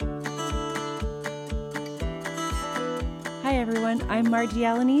Hi everyone, I'm Margie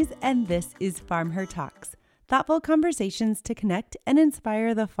Alaniz, and this is Farm Her Talks, thoughtful conversations to connect and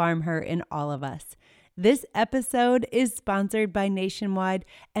inspire the farm her in all of us. This episode is sponsored by Nationwide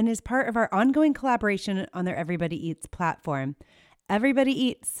and is part of our ongoing collaboration on their Everybody Eats platform. Everybody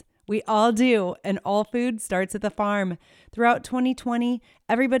eats. We all do, and all food starts at the farm. Throughout 2020,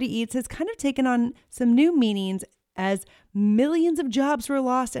 Everybody Eats has kind of taken on some new meanings as millions of jobs were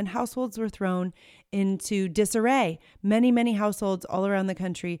lost and households were thrown into disarray. Many households all around the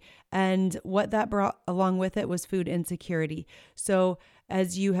country. And what that brought along with it was food insecurity. So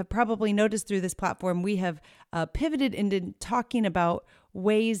as you have probably noticed through this platform, we have pivoted into talking about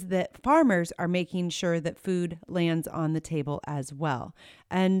ways that farmers are making sure that food lands on the table as well.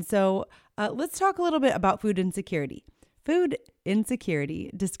 And so let's talk a little bit about food insecurity. Food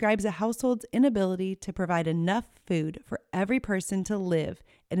insecurity describes a household's inability to provide enough food for every person to live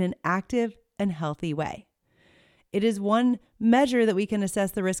in an active and healthy way. It is one measure that we can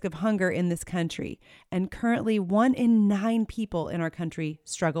assess the risk of hunger in this country, and currently 1 in 9 people in our country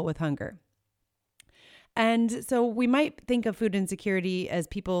struggle with hunger. And so we might think of food insecurity as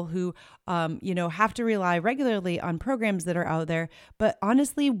people who, have to rely regularly on programs that are out there. But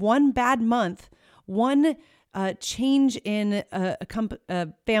honestly, one bad month, one change in a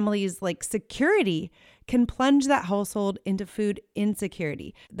family's security can plunge that household into food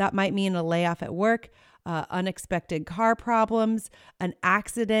insecurity. That might mean a layoff at work, unexpected car problems, an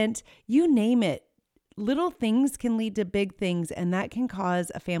accident, you name it. Little things can lead to big things, and that can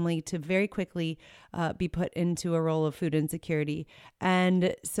cause a family to very quickly be put into a role of food insecurity.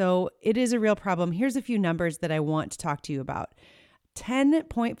 And so it is a real problem. Here's a few numbers that I want to talk to you about.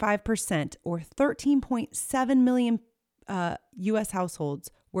 10.5% or 13.7 million U.S.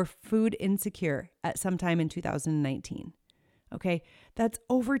 households were food insecure at some time in 2019. Okay, that's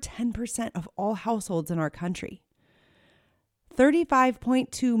over 10% of all households in our country.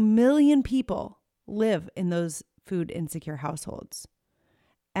 35.2 million people live in those food insecure households.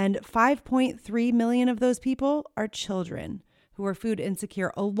 And 5.3 million of those people are children who are food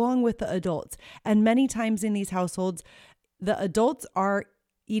insecure along with the adults. And many times in these households, the adults are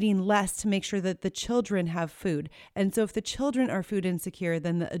eating less to make sure that the children have food. And so if the children are food insecure,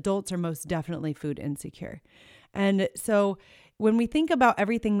 then the adults are most definitely food insecure. And so when we think about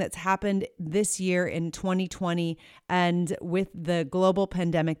everything that's happened this year in 2020 and with the global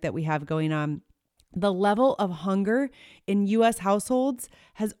pandemic that we have going on, the level of hunger in U.S. households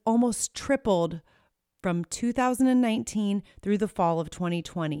has almost tripled from 2019 through the fall of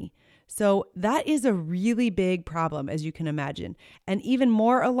 2020. So that is a really big problem, as you can imagine. And even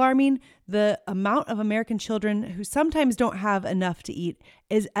more alarming, the amount of American children who sometimes don't have enough to eat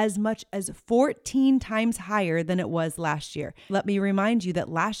is as much as 14 times higher than it was last year. Let me remind you that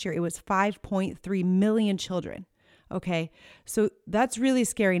last year it was 5.3 million children. Okay, so that's really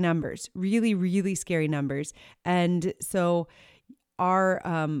scary numbers, really scary numbers. And so our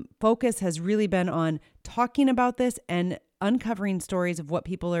focus has really been on talking about this and uncovering stories of what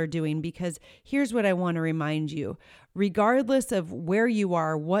people are doing, because here's what I want to remind you. Regardless of where you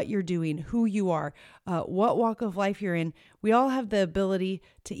are, what you're doing, who you are, what walk of life you're in, we all have the ability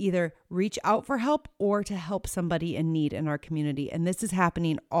to either reach out for help or to help somebody in need in our community. And this is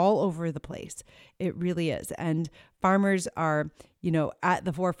happening all over the place. It really is. And farmers are, at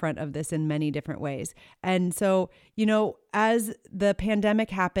the forefront of this in many different ways. And so, as the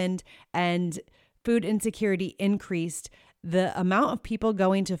pandemic happened and food insecurity increased, the amount of people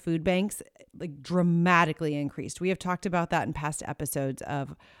going to food banks dramatically increased. We have talked about that in past episodes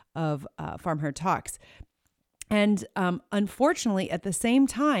of Farm Her Talks. And unfortunately, at the same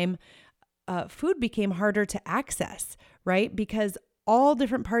time, food became harder to access, right? Because all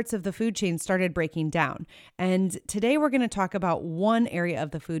different parts of the food chain started breaking down. And today we're going to talk about one area of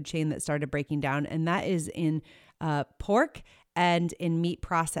the food chain that started breaking down, and that is in pork and in meat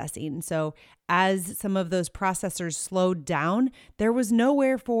processing. So as some of those processors slowed down, there was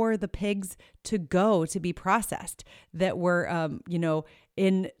nowhere for the pigs to go to be processed that were,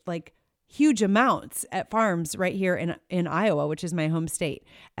 in huge amounts at farms right here in Iowa, which is my home state.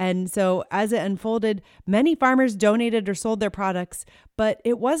 And so as it unfolded, many farmers donated or sold their products, but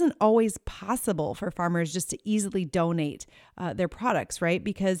it wasn't always possible for farmers just to easily donate their products, right?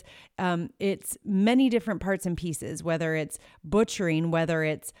 Because it's many different parts and pieces, whether it's butchering, whether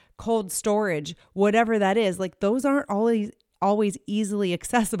it's cold storage, whatever that is, those aren't always easily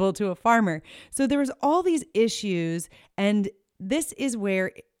accessible to a farmer. So there was all these issues, and this is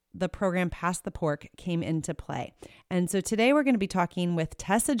where the program Pass the Pork came into play. And so today we're going to be talking with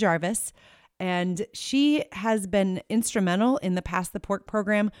Tessa Jarvis, and she has been instrumental in the Pass the Pork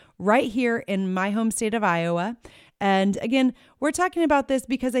program right here in my home state of Iowa. And again, we're talking about this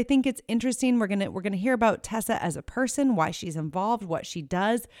because I think it's interesting. We're gonna hear about Tessa as a person, why she's involved, what she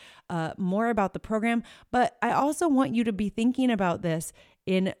does, more about the program. But I also want you to be thinking about this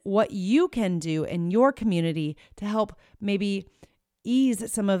in what you can do in your community to help maybe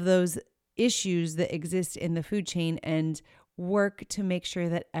ease some of those issues that exist in the food chain and work to make sure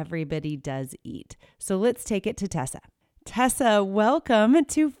that everybody does eat. So let's take it to Tessa. Tessa, welcome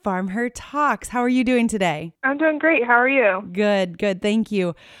to Farm Her Talks. How are you doing today? I'm doing great. How are you? Good. Thank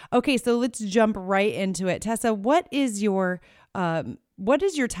you. Okay, so let's jump right into it. Tessa, what is your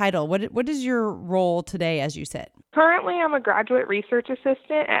title? What is your role today as you sit? Currently, I'm a graduate research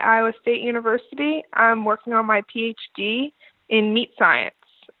assistant at Iowa State University. I'm working on my PhD in meat science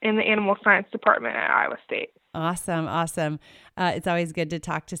in the animal science department at Iowa State. Awesome. It's always good to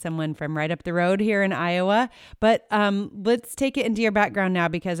talk to someone from right up the road here in Iowa. But let's take it into your background now,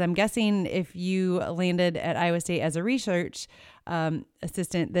 because I'm guessing if you landed at Iowa State as a research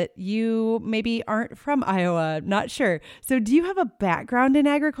assistant that you maybe aren't from Iowa. Not sure. So do you have a background in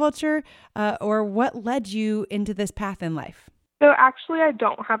agriculture or what led you into this path in life? So actually, I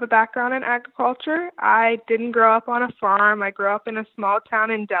don't have a background in agriculture. I didn't grow up on a farm. I grew up in a small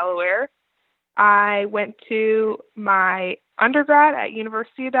town in Delaware. I went to my undergrad at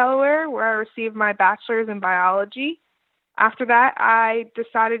University of Delaware, where I received my bachelor's in biology. After that, I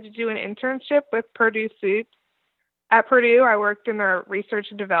decided to do an internship with Purdue Foods. At Purdue, I worked in the research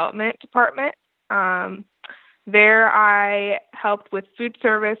and development department. There, I helped with food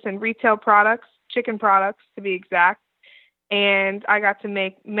service and retail products, chicken products to be exact. And I got to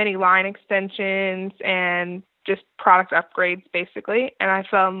make many line extensions and just product upgrades, basically. And I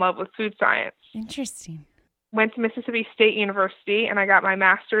fell in love with food science. Interesting. Went to Mississippi State University, and I got my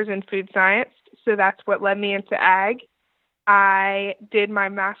master's in food science. So that's what led me into ag. I did my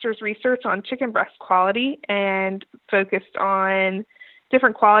master's research on chicken breast quality and focused on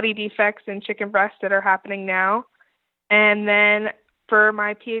different quality defects in chicken breasts that are happening now. And then for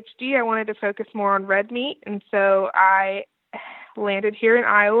my PhD, I wanted to focus more on red meat. And so I landed here in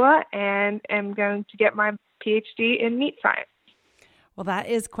Iowa and am going to get my PhD in meat science. Well, that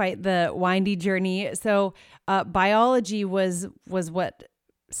is quite the windy journey. So biology was what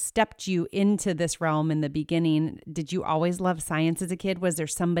stepped you into this realm in the beginning. Did you always love science as a kid? Was there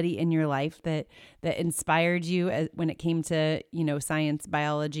somebody in your life that inspired you when it came to, science,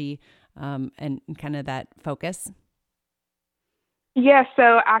 biology, and kind of that focus? Yeah,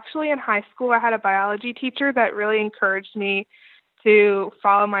 so actually in high school, I had a biology teacher that really encouraged me to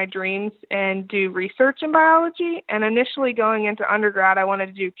follow my dreams and do research in biology. And initially going into undergrad, I wanted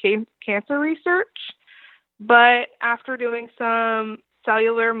to do cancer research. But after doing some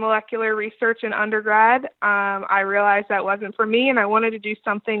cellular molecular research in undergrad, I realized that wasn't for me, and I wanted to do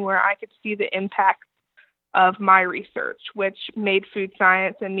something where I could see the impact of my research, which made food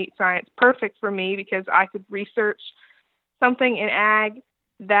science and meat science perfect for me because I could research something in ag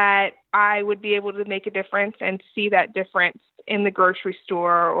that I would be able to make a difference and see that difference in the grocery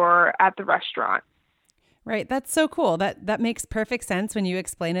store or at the restaurant. Right. That's so cool. That makes perfect sense when you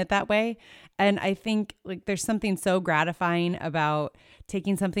explain it that way. And I think there's something so gratifying about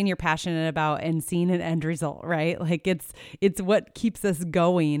taking something you're passionate about and seeing an end result, right? It's what keeps us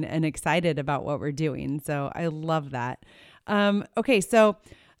going and excited about what we're doing. So I love that. Okay. So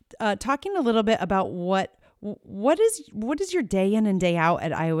talking a little bit about what does your day in and day out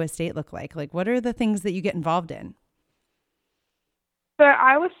at Iowa State look like? Like, what are the things that you get involved in? So at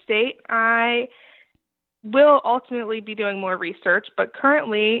Iowa State, I will ultimately be doing more research, but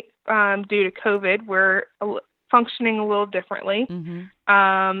currently, due to COVID, we're functioning a little differently.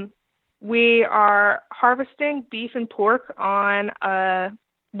 Mm-hmm. We are harvesting beef and pork on a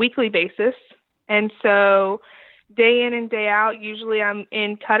weekly basis. And so day in and day out, usually I'm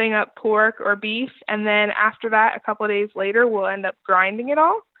in cutting up pork or beef. And then after that, a couple of days later, we'll end up grinding it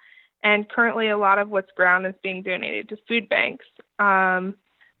all. And currently, a lot of what's ground is being donated to food banks.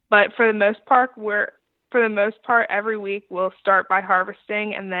 But for the most part, every week we'll start by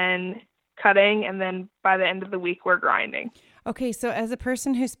harvesting and then cutting, and then by the end of the week we're grinding. Okay, so as a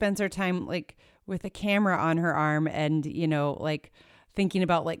person who spends her time with a camera on her arm and thinking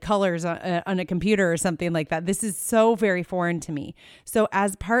about colors on a computer or something like that, this is so very foreign to me. So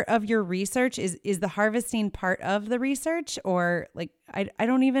as part of your research, is the harvesting part of the research, or I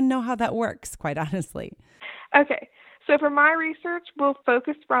don't even know how that works, quite honestly. Okay, so for my research, we'll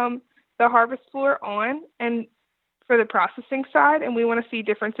focus from the harvest floor on and for the processing side, and we want to see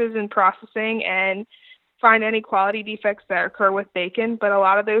differences in processing and find any quality defects that occur with bacon, but a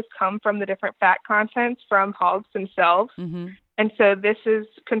lot of those come from the different fat contents from hogs themselves. Mm-hmm. And so this is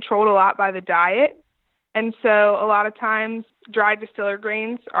controlled a lot by the diet. And so a lot of times dried distiller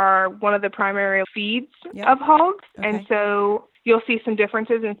grains are one of the primary feeds Yep. of hogs. Okay. And so you'll see some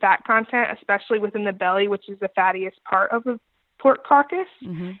differences in fat content, especially within the belly, which is the fattiest part of the pork carcass.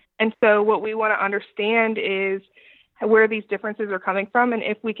 Mm-hmm. And so what we want to understand is where these differences are coming from and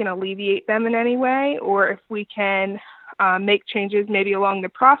if we can alleviate them in any way, or if we can make changes maybe along the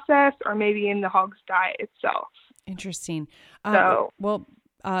process or maybe in the hog's diet itself. Interesting. So,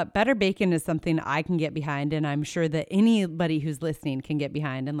 Better bacon is something I can get behind, and I'm sure that anybody who's listening can get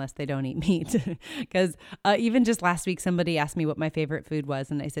behind unless they don't eat meat. Because even just last week, somebody asked me what my favorite food was,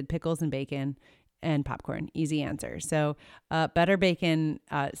 and I said pickles and bacon and popcorn. Easy answer. So better bacon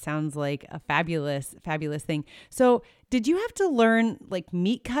sounds like a fabulous, fabulous thing. So did you have to learn like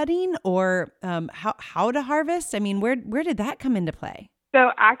meat cutting or how to harvest? I mean, where did that come into play? So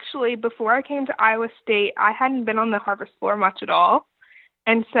actually, before I came to Iowa State, I hadn't been on the harvest floor much at all.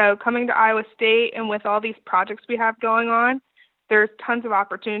 And so coming to Iowa State and with all these projects we have going on, there's tons of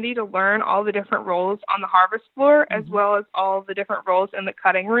opportunity to learn all the different roles on the harvest floor, as well as all the different roles in the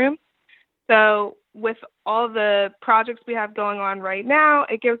cutting room. So with all the projects we have going on right now,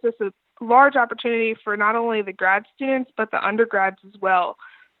 it gives us a large opportunity for not only the grad students, but the undergrads as well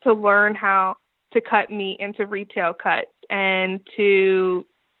to learn how to cut meat into retail cuts and to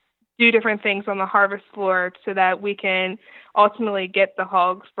do different things on the harvest floor so that we can ultimately get the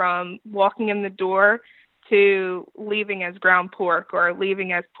hogs from walking in the door to leaving as ground pork or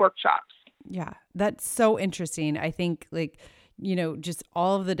leaving as pork chops. Yeah, that's so interesting. I think just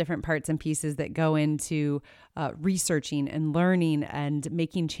all of the different parts and pieces that go into researching and learning and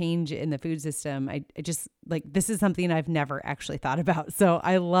making change in the food system. I just this is something I've never actually thought about. So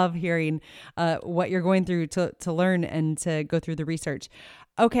I love hearing what you're going through to learn and to go through the research.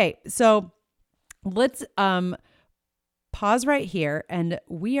 Okay, so let's pause right here, and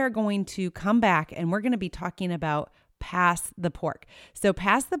we are going to come back and we're going to be talking about Pass the Pork. So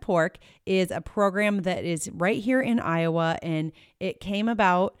Pass the Pork is a program that is right here in Iowa, and it came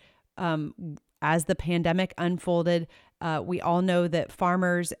about as the pandemic unfolded. We all know that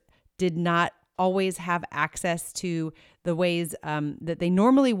farmers did not always have access to the ways that they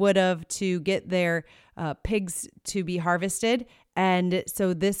normally would have to get their pigs to be harvested. And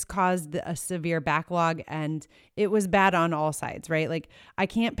so this caused a severe backlog, and it was bad on all sides, right? Like I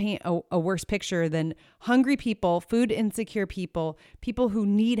can't paint a worse picture than hungry people, food insecure people, people who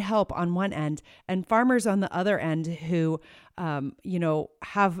need help on one end, and farmers on the other end who,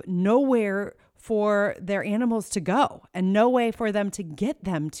 have nowhere for their animals to go and no way for them to get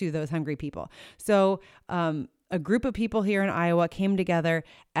them to those hungry people. So, a group of people here in Iowa came together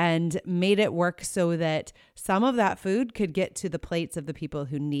and made it work so that some of that food could get to the plates of the people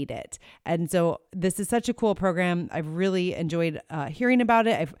who need it. And so this is such a cool program. I've really enjoyed hearing about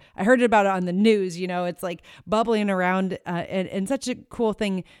it. I heard about it on the news. It's like bubbling around and such a cool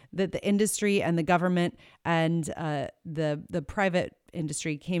thing that the industry and the government and the private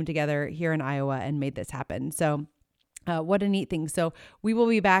industry came together here in Iowa and made this happen. So what a neat thing. So we will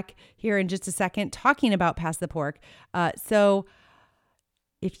be back here in just a second talking about Pass the Pork. So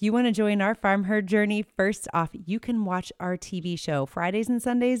if you want to join our farm herd journey, first off, you can watch our TV show Fridays and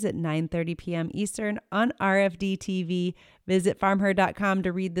Sundays at 9:30 p.m. Eastern on RFD TV. Visit farmherd.com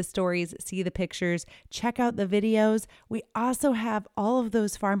to read the stories, see the pictures, check out the videos. We also have all of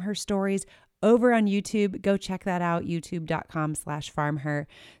those farm herd stories over on YouTube. Go check that out, youtube.com/farmher.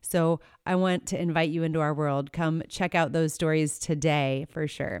 So I want to invite you into our world. Come check out those stories today for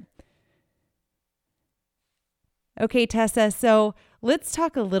sure. Okay, Tessa, so let's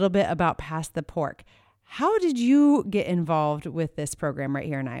talk a little bit about Pass the Pork. How did you get involved with this program right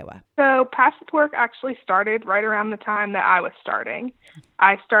here in Iowa? So Pass the Pork actually started right around the time that I was starting.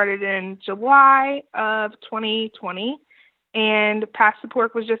 I started in July of 2020. And Pass the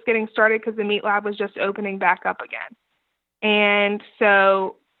Pork was just getting started because the meat lab was just opening back up again. And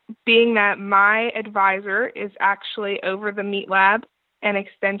so being that my advisor is actually over the meat lab and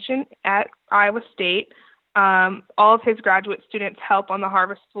extension at Iowa State, all of his graduate students help on the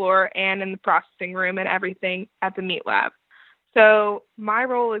harvest floor and in the processing room and everything at the meat lab. So my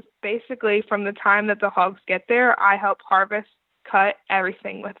role is basically from the time that the hogs get there, I help harvest, cut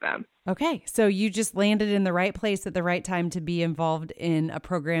everything with them. Okay, so you just landed in the right place at the right time to be involved in a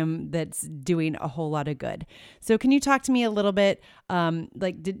program that's doing a whole lot of good. So can you talk to me a little bit,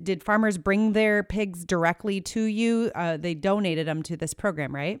 did farmers bring their pigs directly to you? They donated them to this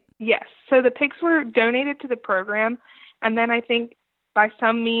program, right? Yes, so the pigs were donated to the program, and then I think by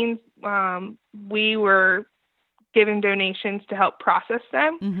some means we were given donations to help process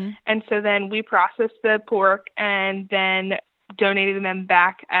them. Mm-hmm. And so then we processed the pork, and then donating them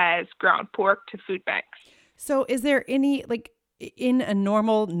back as ground pork to food banks. So is there any, like, in a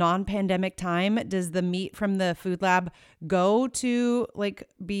normal non-pandemic time, does the meat from the food lab go to like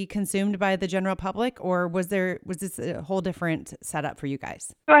be consumed by the general public, or was this a whole different setup for you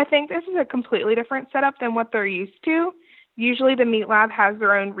guys? So I think this is a completely different setup than what they're used to. Usually the meat lab has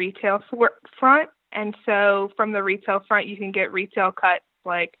their own retail front. And so from the retail front, you can get retail cuts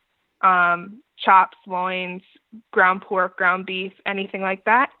like chops, loins, ground pork, ground beef, anything like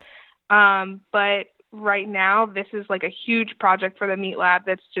that. But right now, this is like a huge project for the meat lab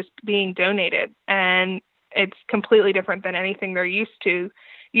that's just being donated. And it's completely different than anything they're used to.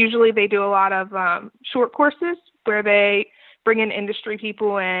 Usually they do a lot of short courses where they bring in industry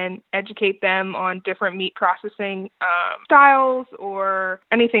people and educate them on different meat processing styles, or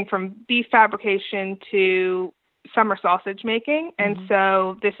anything from beef fabrication to summer sausage making. And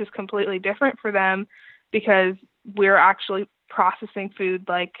so this is completely different for them because we're actually processing food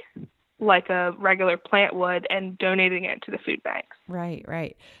like a regular plant would and donating it to the food banks.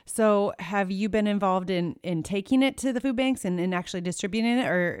 Right. So have you been involved in taking it to the food banks and actually distributing it,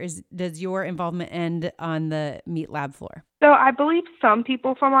 or does your involvement end on the meat lab floor? So I believe some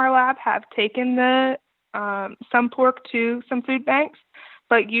people from our lab have taken the some pork to some food banks,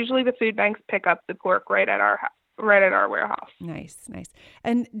 but usually the food banks pick up the pork right at our warehouse. Nice.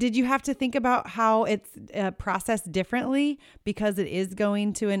 And did you have to think about how it's processed differently because it is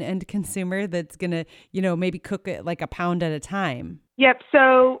going to an end consumer that's going to, maybe cook it like a pound at a time? Yep.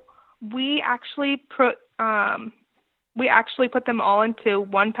 So we actually put them all into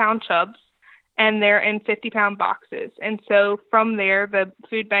 1 pound chubs, and they're in 50-pound boxes. And so from there, the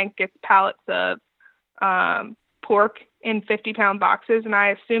food bank gets pallets of pork in 50-pound boxes, and I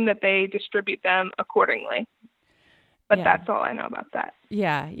assume that they distribute them accordingly. But that's all I know about that.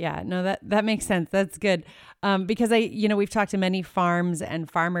 Yeah. No, that makes sense. That's good. Because we've talked to many farms and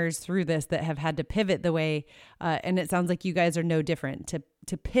farmers through this that have had to pivot the way, and it sounds like you guys are no different,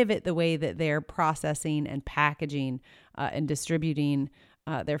 to pivot the way that they're processing and packaging and distributing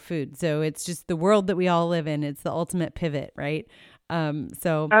their food. So it's just the world that we all live in. It's the ultimate pivot, right?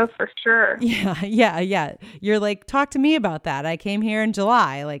 Oh, for sure. Yeah. You're like, talk to me about that. I came here in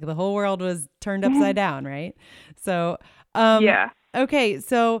July, like the whole world was turned upside down, right? So, yeah. Okay.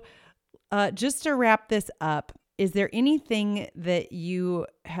 So, just to wrap this up, is there anything that you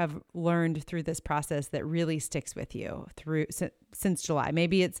have learned through this process that really sticks with you since July?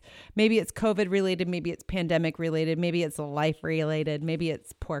 Maybe it's COVID related, maybe it's pandemic related, maybe it's life related, maybe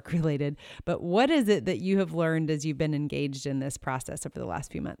it's pork related. But what is it that you have learned as you've been engaged in this process over the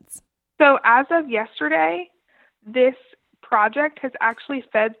last few months? So as of yesterday, this project has actually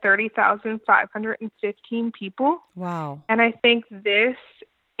fed 30,515 people. Wow. And I think this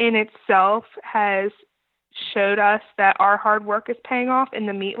in itself has showed us that our hard work is paying off in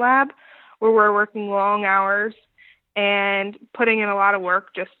the meat lab, where we're working long hours and putting in a lot of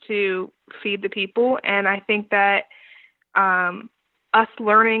work just to feed the people. And I think that us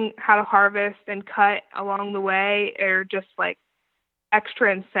learning how to harvest and cut along the way are just like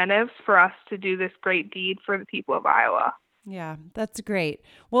extra incentives for us to do this great deed for the people of Iowa. Yeah, that's great.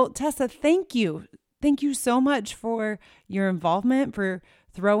 Well, Tessa, thank you. Thank you so much for your involvement, for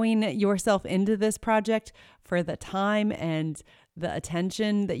throwing yourself into this project, for the time and the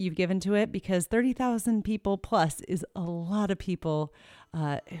attention that you've given to it, because 30,000 people plus is a lot of people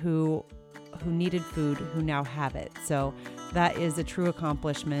who needed food, who now have it. So that is a true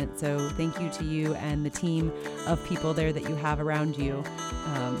accomplishment. So thank you to you and the team of people there that you have around you.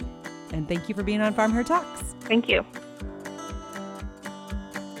 And thank you for being on Farm Her Talks. Thank you.